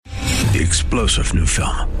The explosive new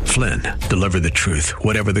film, Flynn, deliver the truth,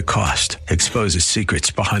 whatever the cost, exposes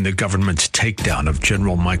secrets behind the government's takedown of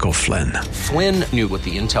General Michael Flynn. Flynn knew what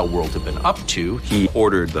the intel world had been up to. He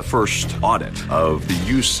ordered the first audit of the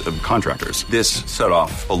use of contractors. This set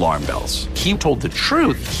off alarm bells. He told the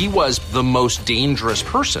truth. He was the most dangerous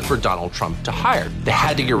person for Donald Trump to hire. They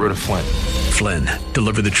had to get rid of Flynn. Flynn,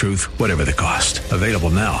 deliver the truth, whatever the cost. Available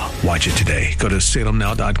now. Watch it today. Go to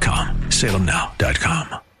salemnow.com.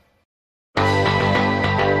 salemnow.com.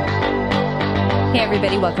 Hey,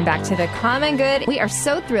 everybody. Welcome back to The Common Good. We are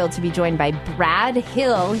so thrilled to be joined by Brad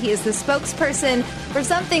Hill. He is the spokesperson for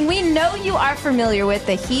something we know you are familiar with,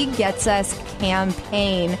 the He Gets Us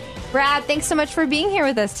campaign. Brad, thanks so much for being here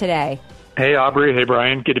with us today. Hey, Aubrey. Hey,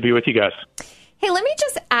 Brian. Good to be with you guys. Hey, let me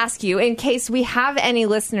just ask you, in case we have any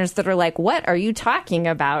listeners that are like, what are you talking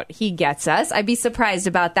about, He Gets Us? I'd be surprised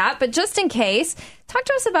about that. But just in case, talk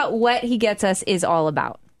to us about what He Gets Us is all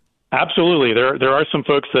about. Absolutely. There are some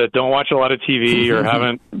folks that don't watch a lot of TV or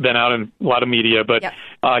haven't been out in a lot of media, but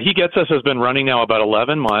He Gets Us has been running now about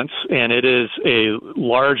 11 months, and it is a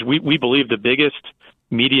large, we believe the biggest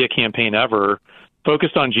media campaign ever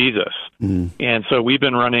focused on Jesus. And so we've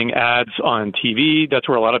been running ads on TV. That's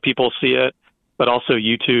where a lot of people see it, but also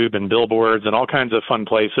YouTube and billboards and all kinds of fun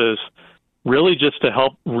places, really just to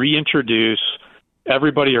help reintroduce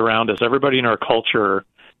everybody around us, everybody in our culture,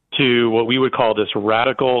 to what we would call this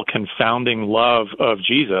radical, confounding love of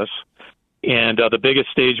Jesus. And the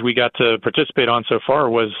biggest stage we got to participate on so far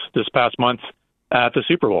was this past month at the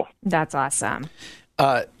Super Bowl. That's awesome.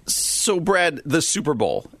 So, Brad, the Super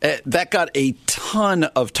Bowl, that got a ton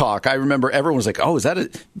of talk. I remember everyone was like, oh, is that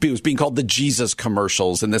it was being called the Jesus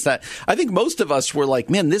commercials and this, that. I think most of us were like,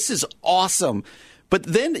 man, this is awesome. But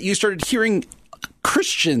then you started hearing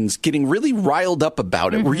Christians getting really riled up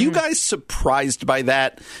about it. Were you guys surprised by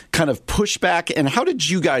that kind of pushback? And how did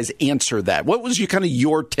you guys answer that? What was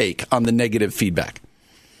your take on the negative feedback?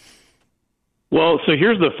 Well, so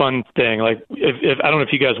here's the fun thing. Like, if I don't know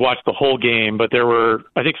if you guys watched the whole game, but there were,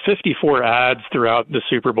 I think, 54 ads throughout the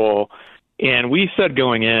Super Bowl. And we said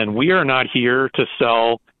going in, we are not here to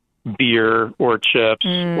sell beer or chips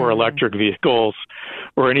or electric vehicles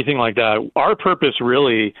or anything like that. Our purpose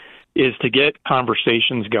really is to get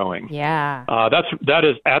conversations going. Yeah. That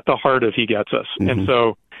is at the heart of He Gets Us. And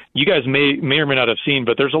so you guys may or may not have seen,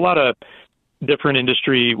 but there's a lot of different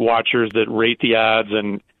industry watchers that rate the ads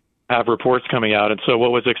and have reports coming out. And so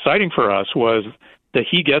what was exciting for us was the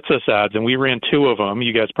He Gets Us ads, and we ran 2 of them.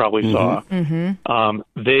 You guys probably saw.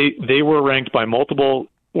 They were ranked by multiple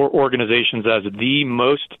organizations as the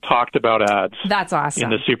most talked about ads. That's awesome. In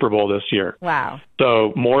the Super Bowl this year. Wow.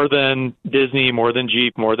 So more than Disney, more than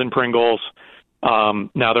Jeep, more than Pringles.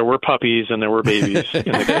 Now there were puppies and there were babies.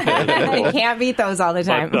 In the you can't beat those all the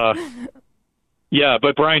time.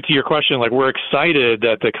 But Brian, to your question, like, we're excited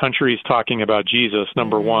that the country's talking about Jesus,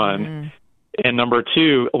 number one. And number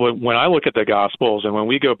two, when I look at the Gospels and when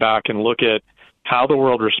we go back and look at how the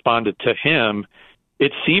world responded to him,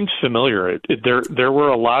 it seemed familiar. There were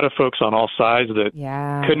a lot of folks on all sides that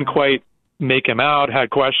couldn't quite make him out, had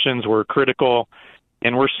questions, were critical,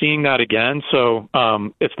 and we're seeing that again. So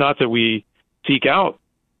it's not that we seek out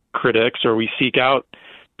critics or we seek out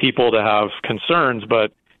people to have concerns,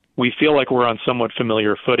 but we feel like we're on somewhat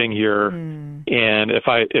familiar footing here. And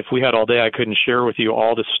if we had all day, I couldn't share with you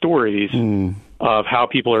all the stories of how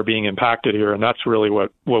people are being impacted here. And that's really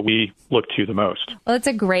what we look to the most. Well, it's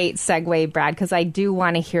a great segue, Brad, because I do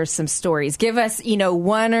want to hear some stories. Give us,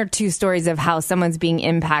 1 or 2 stories of how someone's being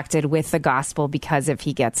impacted with the gospel because of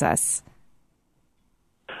He Gets Us.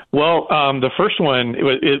 Well, the first one,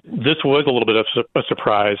 this was a little bit of a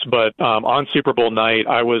surprise, but on Super Bowl night,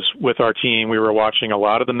 I was with our team. We were watching a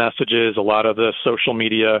lot of the messages, a lot of the social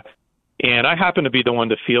media, and I happened to be the one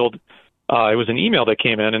to field. It was an email that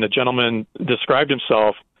came in, and a gentleman described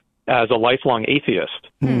himself as a lifelong atheist.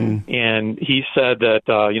 And he said that,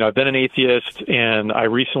 I've been an atheist, and I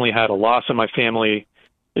recently had a loss in my family.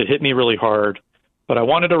 It hit me really hard, but I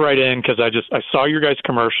wanted to write in because I saw your guys'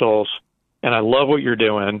 commercials, and I love what you're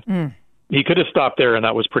doing. He could have stopped there, and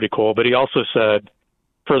that was pretty cool. But he also said,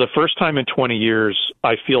 for the first time in 20 years,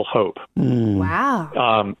 I feel hope.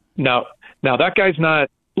 Wow. Now that guy's not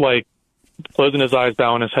like closing his eyes,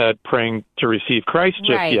 bowing his head, praying to receive Christ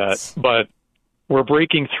just yet. But we're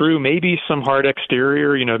breaking through maybe some hard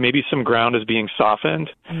exterior, maybe some ground is being softened,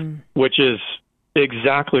 which is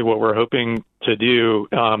exactly what we're hoping to do.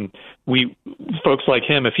 Folks like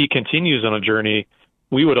him, if he continues on a journey,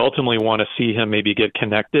 we would ultimately want to see him maybe get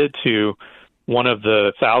connected to one of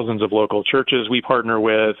the thousands of local churches we partner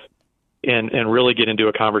with and really get into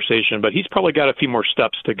a conversation. But he's probably got a few more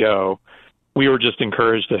steps to go. we were just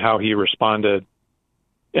encouraged at how he responded.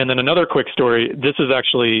 And then another quick story, this is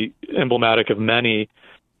actually emblematic of many,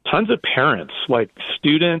 tons of parents, like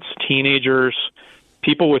students, teenagers,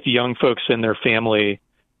 people with young folks in their family.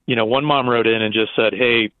 You know, one mom wrote in and just said,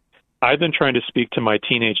 hey, I've been trying to speak to my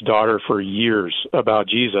teenage daughter for years about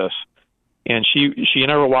Jesus. And she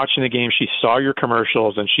and I were watching the game. She saw your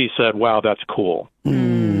commercials and she said, wow, that's cool.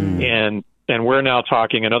 And we're now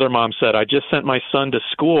talking. Another mom said, I just sent my son to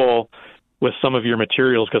school with some of your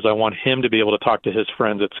materials because I want him to be able to talk to his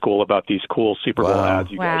friends at school about these cool Super Bowl ads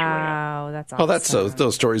you guys ran. Wow, that's awesome. Oh,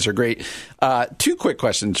 those stories are great. Two quick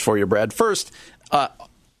questions for you, Brad. First,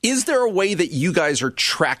 is there a way that you guys are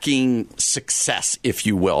tracking success, if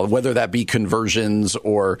you will, whether that be conversions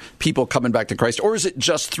or people coming back to Christ, or is it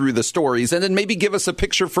just through the stories? And then maybe give us a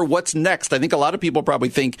picture for what's next. I think a lot of people probably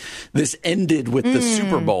think this ended with the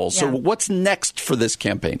Super Bowl. So what's next for this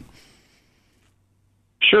campaign?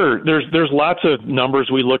 Sure. There's lots of numbers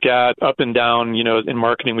we look at up and down. You know, in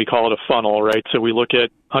marketing, we call it a funnel, right? So we look at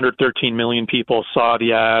 113 million people saw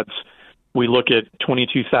the ads. We look at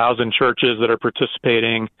 22,000 churches that are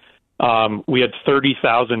participating. We had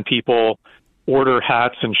 30,000 people order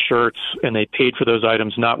hats and shirts, and they paid for those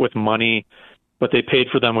items not with money, but they paid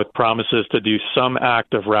for them with promises to do some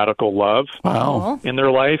act of radical love in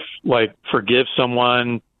their life, like forgive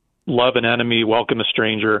someone, love an enemy, welcome a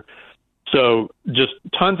stranger. So just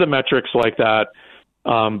tons of metrics like that.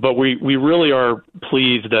 But we really are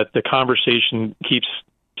pleased that the conversation keeps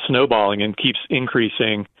snowballing and keeps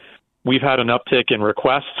increasing. We've had an uptick in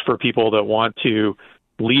requests for people that want to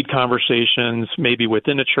lead conversations, maybe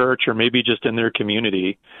within a church or maybe just in their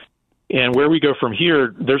community. And where we go from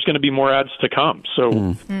here, there's going to be more ads to come.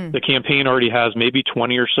 So the campaign already has maybe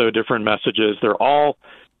 20 or so different messages. They're all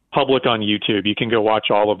public on YouTube. You can go watch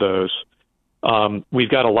all of those. We've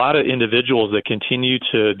got a lot of individuals that continue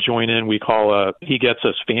to join in. We call a He Gets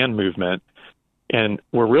Us fan movement. And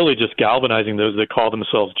we're really just galvanizing those that call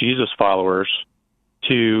themselves Jesus followers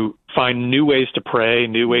to find new ways to pray,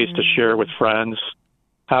 new ways to share with friends,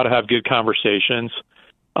 how to have good conversations.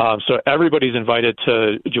 So everybody's invited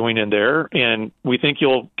to join in there. And we think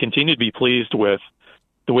you'll continue to be pleased with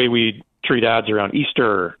the way we treat ads around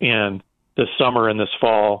Easter and this summer and this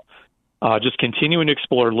fall. Just continuing to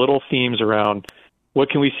explore little themes around what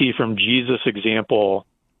can we see from Jesus' example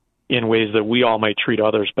in ways that we all might treat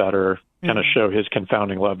others better, kind of show his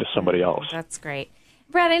confounding love to somebody else. That's great.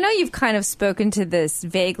 Brad, I know you've kind of spoken to this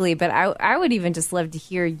vaguely, but I would even just love to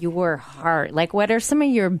hear your heart. Like, what are some of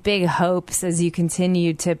your big hopes as you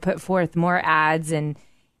continue to put forth more ads and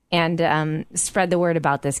spread the word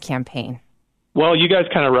about this campaign? Well, you guys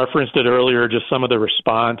kind of referenced it earlier, just some of the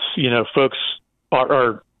response. You know, folks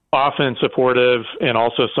are often supportive and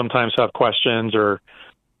also sometimes have questions or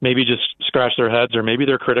maybe just scratch their heads or maybe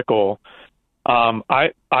they're critical.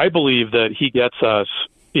 I believe that He Gets Us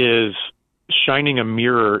is shining a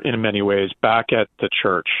mirror in many ways back at the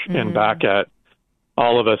church and back at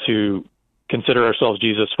all of us who consider ourselves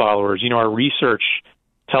Jesus followers. You know, our research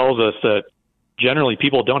tells us that generally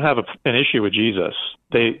people don't have an issue with Jesus.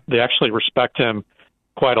 They actually respect him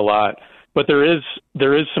quite a lot. But there is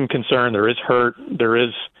some concern, there is hurt, there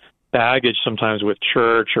is baggage sometimes with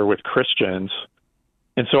church or with Christians.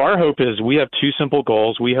 And so our hope is we have two simple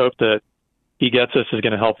goals. We hope that He Gets Us is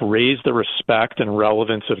going to help raise the respect and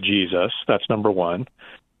relevance of Jesus. That's number one.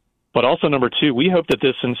 But also number two, we hope that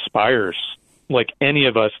this inspires, like any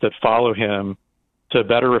of us that follow him, to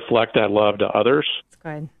better reflect that love to others. That's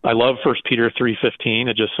good. I love 1 Peter 3:15.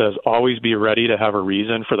 It just says, always be ready to have a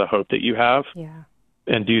reason for the hope that you have. Yeah.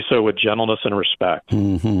 And do so with gentleness and respect.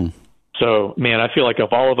 So, man, I feel like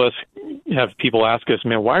if all of us have people ask us,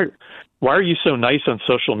 man, why are you so nice on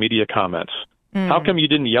social media comments? How come you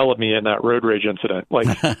didn't yell at me in that road rage incident? Like,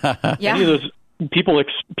 any of those people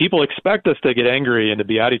expect us to get angry and to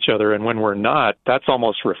be at each other, and when we're not, that's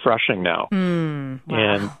almost refreshing now. Wow.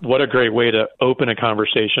 And what a great way to open a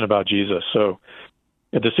conversation about Jesus. So,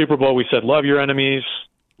 at the Super Bowl, we said, love your enemies,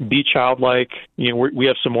 be childlike. You know, we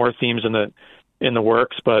have some more themes in the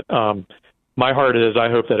works, but my heart is I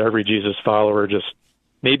hope that every Jesus follower just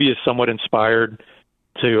maybe is somewhat inspired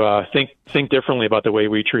to think differently about the way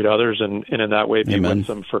we treat others and in that way be with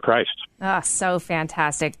them for Christ. Oh, so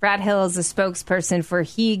fantastic. Brad Hill is the spokesperson for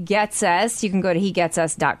He Gets Us. You can go to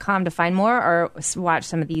hegetsus.com to find more or watch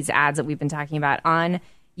some of these ads that we've been talking about on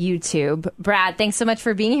YouTube. Brad, thanks so much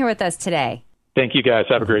for being here with us today. Thank you, guys.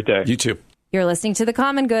 Have a great day. You too. You're listening to The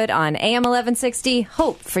Common Good on AM 1160.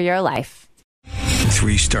 Hope for your life.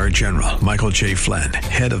 3-star general Michael J. Flynn,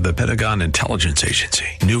 head of the Pentagon Intelligence Agency,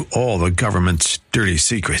 knew all the government's dirty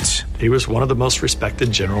secrets. He was one of the most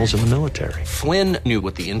respected generals in the military. Flynn knew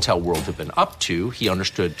what the intel world had been up to. He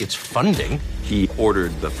understood its funding. He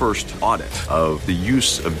ordered the first audit of the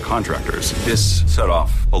use of contractors. This set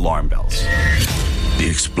off alarm bells. The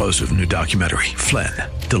explosive new documentary, Flynn,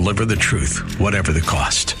 Deliver the Truth, Whatever the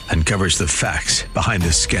Cost, uncovers the facts behind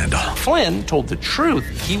this scandal. Flynn told the truth.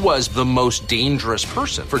 He was the most dangerous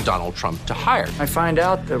person for Donald Trump to hire. I find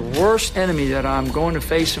out the worst enemy that I'm going to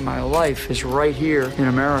face in my life is right here in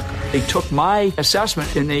America. They took my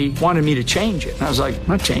assessment and they wanted me to change it. And I was like, I'm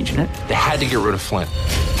not changing it. They had to get rid of Flynn.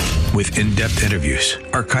 With in-depth interviews,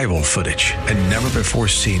 archival footage, and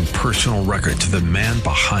never-before-seen personal records of the man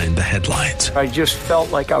behind the headlines. I just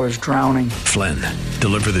felt like I was drowning. Flynn,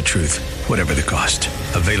 Deliver the Truth, Whatever the Cost.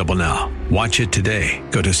 Available now. Watch it today.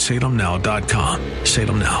 Go to salemnow.com.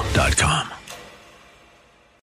 salemnow.com.